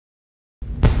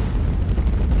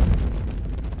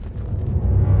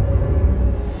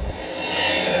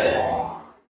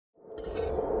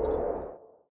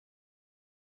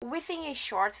Within a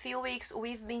short few weeks,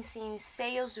 we've been seeing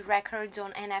sales records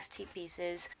on NFT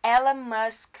pieces. Elon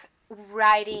Musk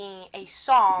writing a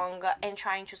song and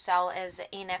trying to sell as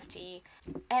an NFT.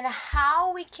 And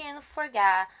how we can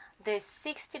forget the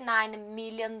 $69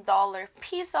 million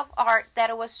piece of art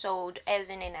that was sold as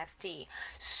an NFT.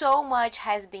 So much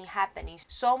has been happening.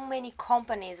 So many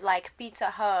companies like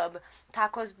Pizza Hut,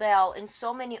 Taco Bell, and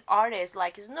so many artists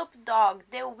like Snoop Dogg,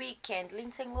 The Weeknd,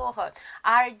 Lindsay Lohan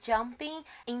are jumping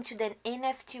into the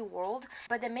NFT world.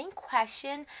 But the main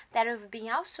question that we've been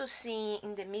also seeing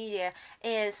in the media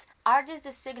is, are these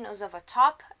the signals of a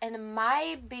top, and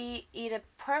might be it a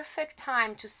perfect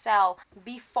time to sell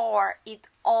before it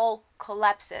all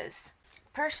collapses?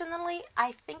 Personally,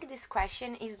 I think this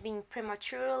question is being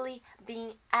prematurely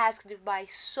being asked by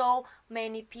so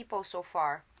many people so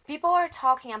far. People are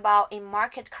talking about a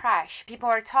market crash. People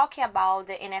are talking about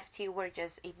the NFT were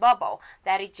just a bubble,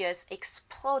 that it just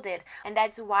exploded. And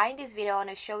that's why in this video I want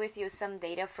to share with you some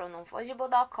data from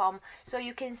nonfungible.com so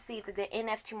you can see that the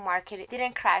NFT market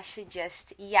didn't crash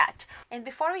just yet. And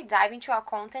before we dive into our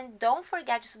content, don't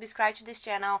forget to subscribe to this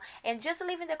channel and just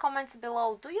leave in the comments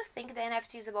below, do you think the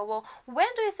NFT is a bubble? When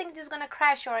do you think this is going to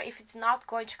crash, or if it's not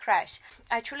going to crash?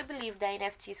 I truly believe that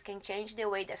NFTs can change the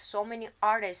way that so many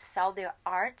artists sell their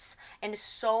art, and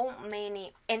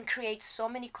create so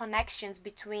many connections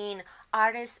between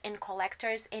artists and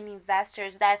collectors and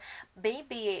investors that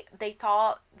maybe they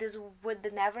thought this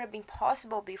would never have been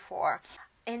possible before.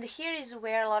 And here is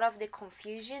where a lot of the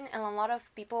confusion and a lot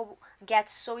of people get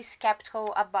so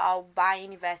skeptical about buying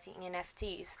and investing in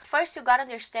NFTs. First, you gotta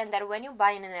understand that when you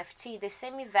buy an NFT, the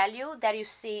same value that you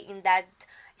see in that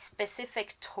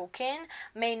specific token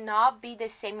may not be the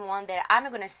same one that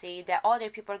I'm gonna see, that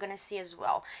other people are gonna see as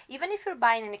well. Even if you're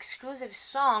buying an exclusive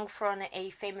song from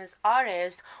a famous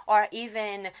artist, or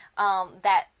even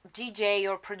that DJ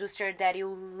or producer that you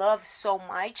love so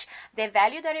much, the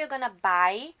value that you're gonna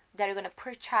buy, that you're gonna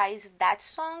purchase that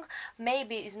song,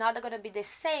 maybe is not gonna be the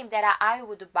same that I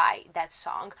would buy that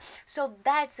song. So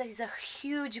that is a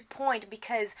huge point,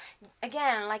 because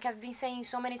again, like I've been saying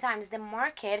so many times, the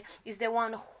market is the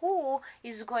one who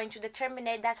is going to determine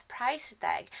that price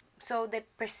tag. So the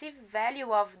perceived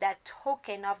value of that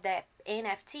token, of that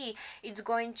NFT, it's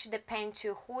going to depend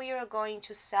to who you're going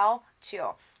to sell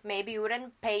to. Maybe you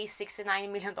wouldn't pay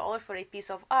 $69 million for a piece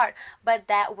of art, but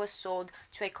that was sold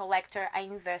to a collector,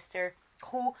 an investor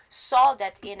who saw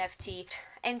that NFT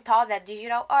and thought that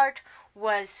digital art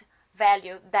was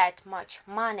value that much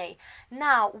money.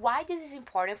 Now, why this is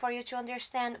important for you to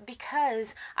understand?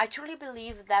 Because I truly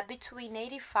believe that between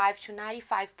 85 to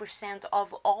 95%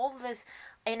 of all the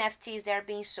NFTs that are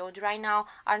being sold right now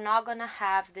are not gonna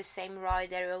have the same ROI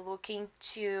that you're looking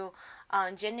to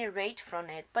generate from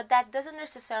it. But that doesn't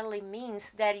necessarily mean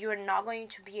that you're not going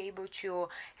to be able to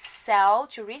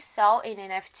resell an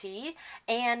NFT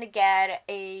and get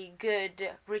a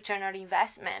good return on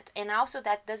investment. And also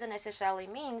that doesn't necessarily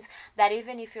mean that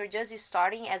even if you're just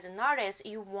starting as an artist,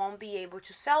 you won't be able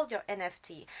to sell your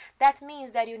NFT. That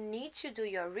means that you need to do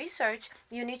your research,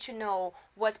 you need to know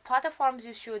what platforms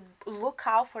you should look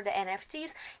out for the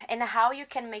NFTs, and how you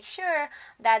can make sure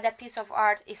that that piece of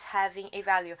art is having a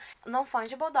value.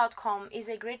 Nonfungible.com is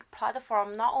a great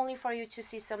platform not only for you to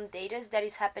see some data that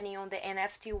is happening on the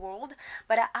NFT world,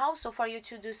 but also for you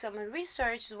to do some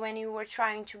research when you were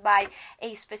trying to buy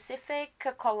a specific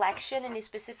collection and a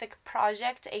specific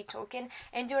project, a token,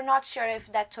 and you're not sure if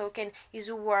that token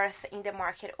is worth in the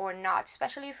market or not.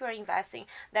 Especially if you're investing,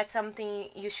 that's something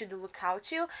you should look out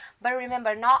to. But remember,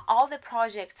 not all the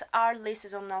projects are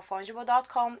listed on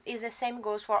nonfungible.com. Is the same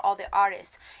goes for all the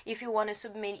artists. If you want to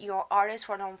submit your artist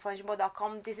for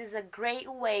nonfungible.com, this is a great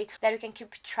way that you can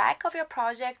keep track of your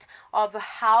project, of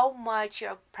how much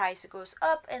your price goes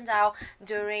up and down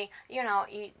during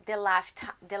during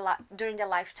the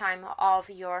lifetime of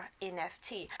your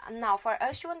NFT. Now, for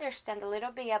us to understand a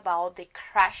little bit about the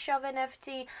crash of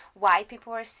NFT, why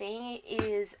people are saying it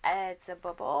is it's a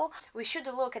bubble, we should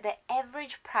look at the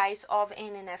average price of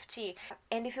an NFT.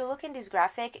 And if you look in this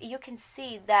graphic, you can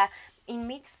see that in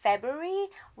mid-February,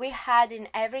 we had an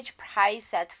average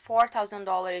price at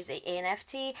 $4,000 a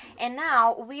NFT, and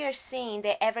now we are seeing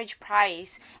the average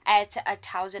price at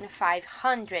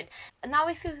 $1,500. Now,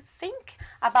 if you think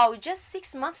about just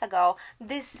 6 months ago,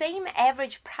 this same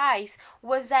average price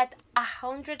was at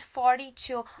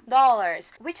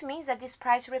 $142, which means that this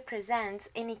price represents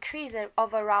an increase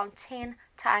of around 10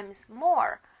 times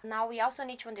more. Now we also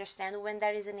need to understand when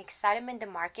there is an excitement in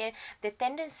the market, the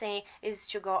tendency is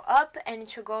to go up and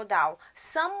to go down.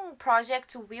 Some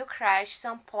projects will crash,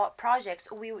 some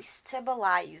projects will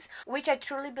stabilize, which I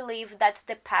truly believe that's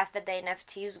the path that the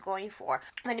NFT is going for.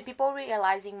 When people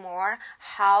realizing more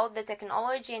how the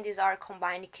technology and these are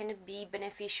combined can be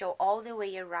beneficial all the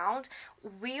way around,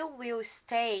 we will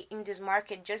stay in this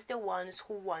market just the ones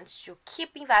who want to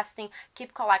keep investing,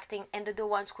 keep collecting, and the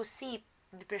ones who see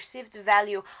the perceived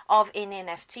value of an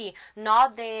NFT,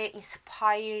 not the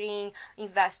inspiring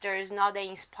investors, not the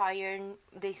inspiring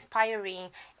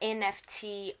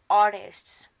NFT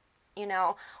artists, you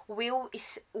know,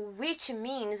 which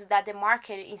means that the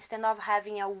market, instead of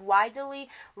having a widely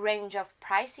range of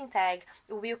pricing tag,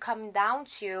 will come down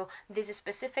to this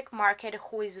specific market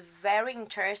who is very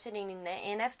interested in the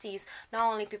NFTs, not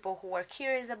only people who are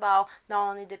curious about,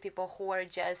 not only the people who are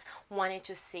just wanting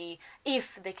to see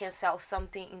if they can sell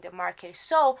something in the market.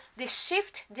 So this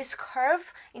shift, this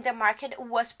curve in the market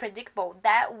was predictable.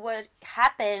 That what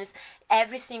happens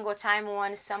every single time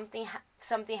when something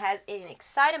has an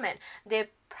excitement. The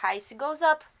price goes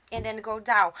up and then go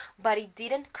down, but it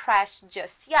didn't crash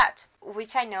just yet,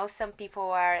 which I know some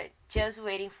people are just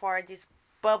waiting for this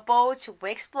bubble to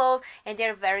explode, and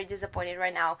they're very disappointed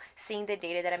right now seeing the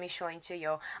data that I'm showing to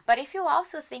you. But if you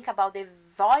also think about the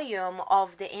volume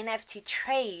of the NFT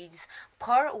trades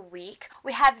per week,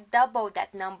 we have doubled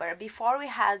that number. Before we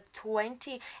had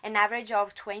an average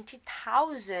of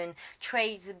 20,000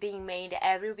 trades being made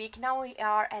every week. Now we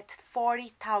are at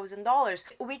 $40,000,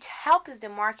 which helps the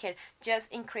market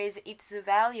just increase its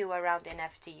value around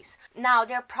NFTs. Now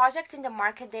there are projects in the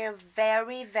market, they're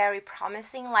very, very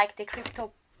promising, like the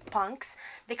CryptoPunks.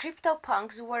 The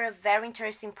CryptoPunks were a very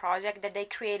interesting project that they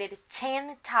created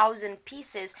 10,000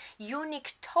 pieces,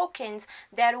 unique tokens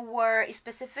that were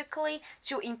specifically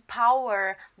to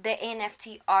empower the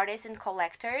NFT artists and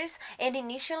collectors. And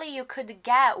initially you could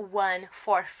get one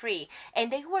for free,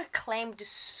 and they were claimed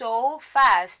so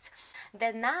fast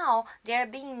that now they're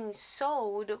being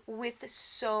sold with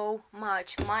so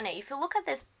much money. If you look at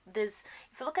this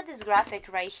graphic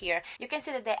right here, you can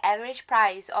see that the average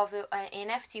price of an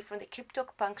NFT from the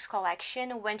CryptoPunks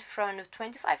collection went from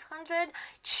 2,500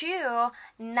 to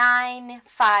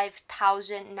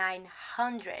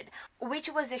 5,900, which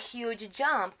was a huge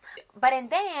jump. But and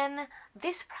then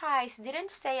this price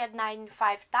didn't stay at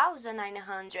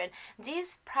 5,900.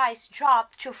 This price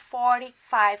dropped to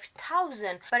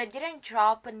 45,000, but it didn't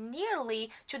drop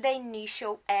nearly to the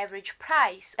initial average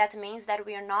price. That means that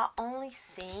we are not only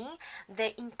seeing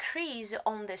the increase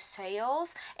on the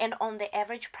sales and on the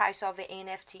average price of the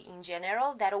NFT in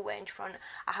general, that went from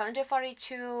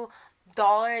 $142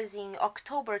 in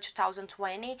October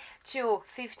 2020 to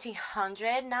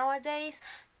 $1,500 nowadays,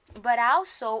 but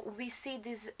also we see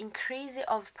this increase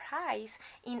of price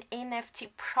in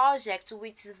NFT projects,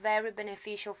 which is very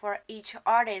beneficial for each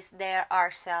artist that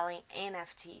are selling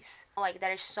NFTs. Like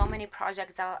there are so many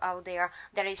projects out there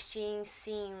that is seeing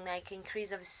like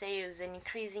increase of sales and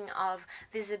increasing of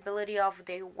visibility of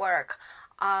their work.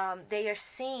 They are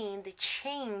seeing the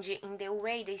change in the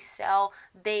way they sell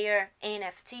their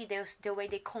NFT, the way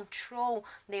they control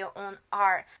their own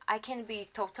art. I can be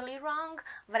totally wrong,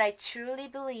 but I truly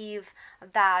believe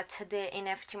that the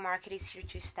NFT market is here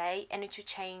to stay and to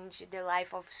change the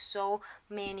life of so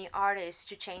many artists,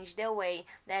 to change the way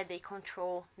that they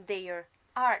control their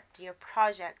art, your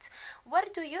projects.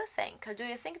 What do you think? Do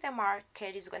you think the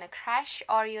market is gonna crash,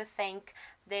 or you think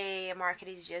the market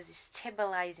is just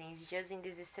stabilizing, it's just in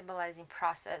this stabilizing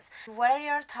process? What are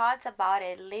your thoughts about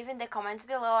it? Leave in the comments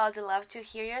below. I'd love to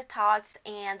hear your thoughts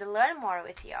and learn more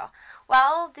with you.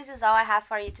 Well, this is all I have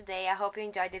for you today. I hope you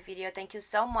enjoyed the video. Thank you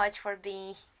so much for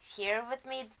being here with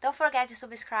me. Don't forget to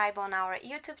subscribe on our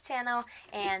YouTube channel,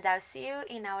 and I'll see you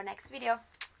in our next video.